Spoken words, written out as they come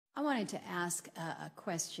I wanted to ask a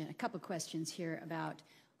couple questions here about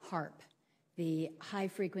HAARP, the High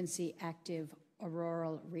Frequency Active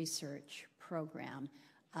Auroral Research Program.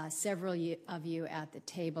 Several of you at the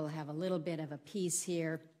table have a little bit of a piece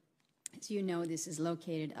here. As you know, this is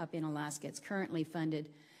located up in Alaska. It's currently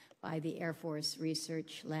funded by the Air Force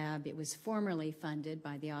Research Lab. It was formerly funded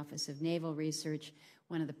by the Office of Naval Research.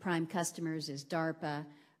 One of the prime customers is DARPA,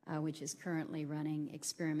 which is currently running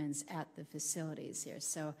experiments at the facilities here.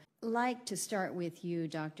 So I'd like to start with you,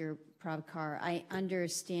 Dr. Prabhakar. I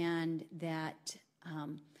understand that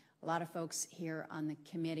a lot of folks here on the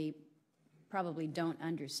committee probably don't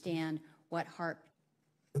understand what HAARP.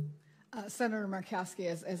 Senator Murkowski,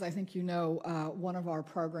 as I think you know, one of our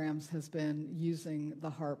programs has been using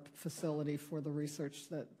the HAARP facility for the research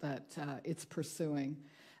that it's pursuing.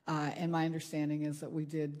 And my understanding is that we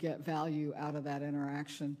did get value out of that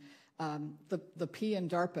interaction. The P in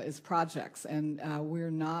DARPA is projects, and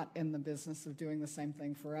we're not in the business of doing the same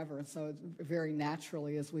thing forever. And so very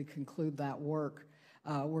naturally, as we conclude that work,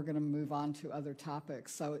 we're going to move on to other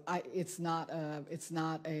topics. So it's not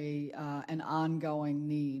an ongoing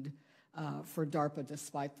need for DARPA,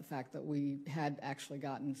 despite the fact that we had actually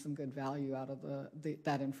gotten some good value out of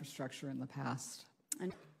that infrastructure in the past. Yeah,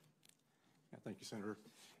 thank you, Senator.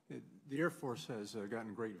 The Air Force has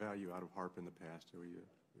gotten great value out of HAARP in the past.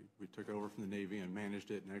 We took over from the Navy and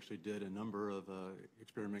managed it and actually did a number of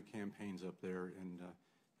experiment campaigns up there and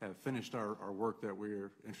have finished our work that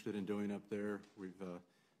we're interested in doing up there. We've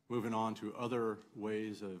moving on to other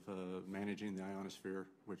ways of managing the ionosphere,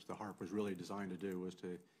 which the HAARP was really designed to do, was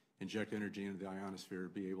to inject energy into the ionosphere,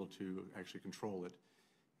 be able to actually control it.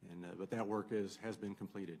 And but that work has been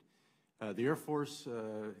completed. The Air Force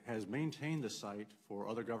has maintained the site for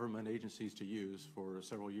other government agencies to use for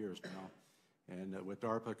several years now. And with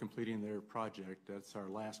DARPA completing their project, that's our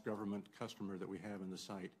last government customer that we have in the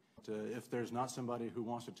site. If there's not somebody who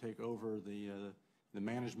wants to take over the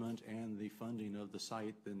management and the funding of the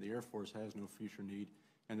site, then the Air Force has no future need,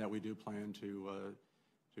 and that we do plan to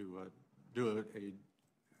do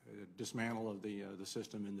a dismantle of the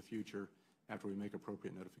system in the future after we make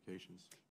appropriate notifications.